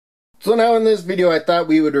So now in this video I thought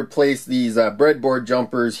we would replace these breadboard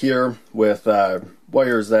jumpers here with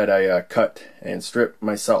wires that I cut and stripped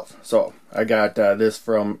myself. So I got this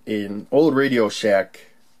from an old Radio Shack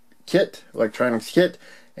kit, electronics kit,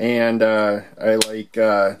 and I like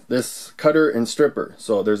this cutter and stripper.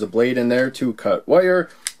 So there's a blade in there to cut wire,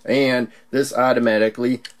 and this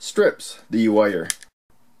automatically strips the wire.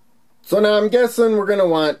 So now I'm guessing we're going to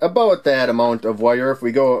want about that amount of wire. If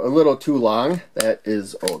we go a little too long, that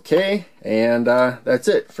is okay. And that's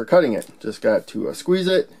it for cutting it. Just got to squeeze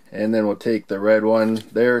it, and then we'll take the red one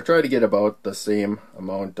there, try to get about the same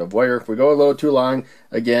amount of wire. If we go a little too long,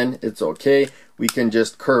 again, it's okay. We can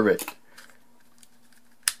just curve it.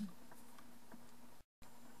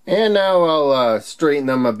 And now I'll straighten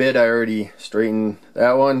them a bit. I already straightened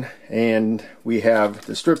that one, and we have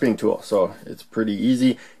the stripping tool, so it's pretty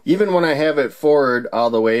easy. Even when I have it forward all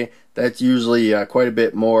the way, that's usually quite a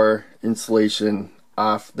bit more insulation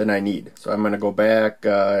off than I need. So I'm going to go back.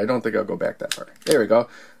 I don't think I'll go back that far. There we go.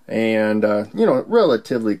 And you know,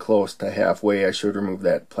 relatively close to halfway. I should remove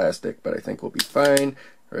that plastic, but I think we'll be fine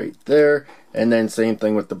right there. And then same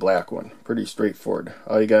thing with the black one. Pretty straightforward.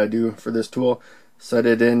 All you got to do for this tool, set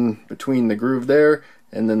it in between the groove there,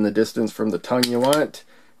 and then the distance from the tongue you want,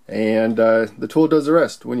 and the tool does the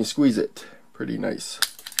rest when you squeeze it. Pretty nice.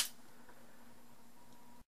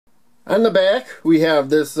 On the back we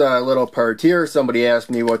have this little part here. Somebody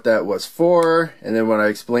asked me what that was for, and then when I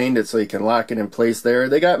explained it so you can lock it in place there,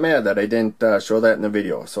 they got mad that I didn't show that in the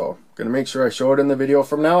video. So I'm gonna make sure I show it in the video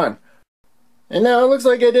from now on. And now it looks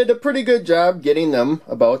like I did a pretty good job getting them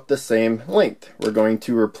about the same length. We're going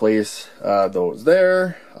to replace those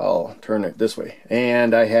there. I'll turn it this way.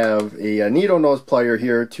 And I have a needle nose plier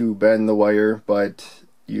here to bend the wire, but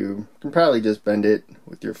you can probably just bend it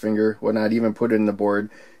with your finger. Would not even put it in the board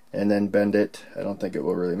and then bend it. I don't think it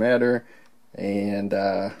will really matter. And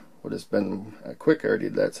we'll just bend quick. I already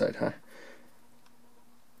did that side, huh?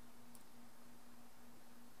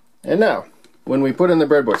 And now, when we put in the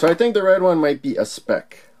breadboard, so I think the red one might be a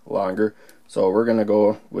speck longer, so we're gonna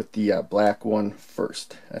go with the black one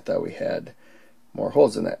first. I thought we had more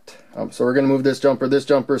holes in that. So we're gonna move this jumper. This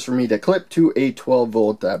jumper is for me to clip to a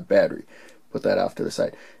 12-volt battery. Put that off to the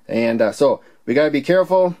side. And so we gotta be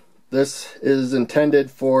careful. This is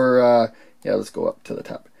intended for yeah, let's go up to the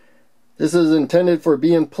top. This is intended for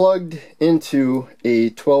being plugged into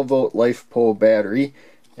a 12-volt LiFePO battery,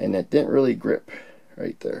 and it didn't really grip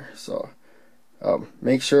right there. So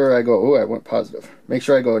make sure I go, oh, I went positive. Make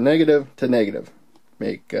sure I go negative to negative.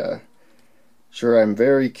 Make sure I'm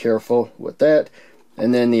very careful with that.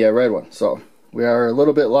 And then the red one. So we are a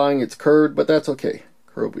little bit long. It's curved, but that's okay.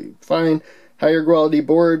 Curved will be fine. Higher quality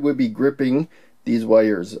board would be gripping these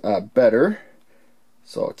wires better.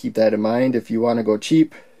 So keep that in mind. If you want to go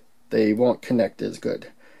cheap, they won't connect as good.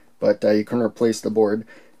 But you can replace the board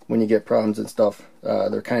when you get problems and stuff.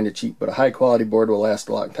 They're kind of cheap, but a high quality board will last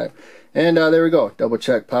a long time. And there we go. Double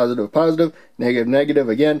check positive, positive, negative, negative.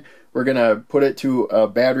 Again, we're going to put it to a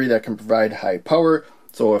battery that can provide high power.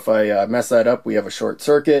 So if I mess that up, we have a short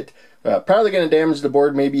circuit. Probably going to damage the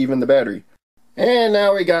board, maybe even the battery. And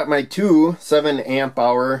now we got my two 7 amp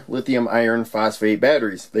hour lithium iron phosphate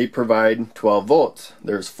batteries. They provide 12 volts.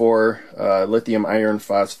 There's 4 lithium iron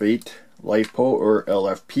phosphate LiFePO or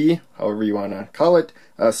LFP, however you want to call it,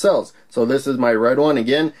 cells. So this is my red one.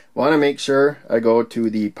 Again, want to make sure I go to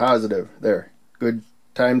the positive there. Good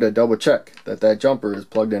time to double check that that jumper is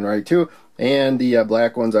plugged in right too. And the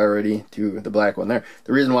black one's already to the black one there.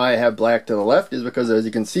 The reason why I have black to the left is because, as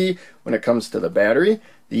you can see, when it comes to the battery,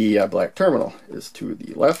 the black terminal is to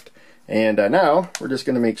the left. And now we're just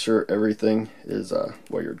going to make sure everything is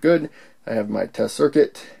wired good. I have my test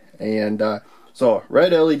circuit, and so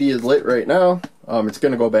red LED is lit right now. It's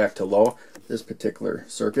going to go back to low, this particular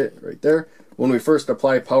circuit right there. When we first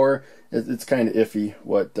apply power, it's kind of iffy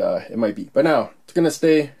what it might be. But now it's going to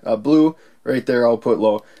stay blue right there. I'll put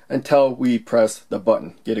low until we press the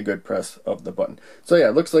button. Get a good press of the button. So yeah,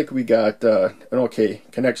 it looks like we got an okay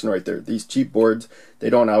connection right there. These cheap boards, they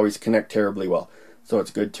don't always connect terribly well. So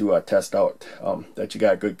it's good to test out that you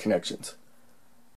got good connections.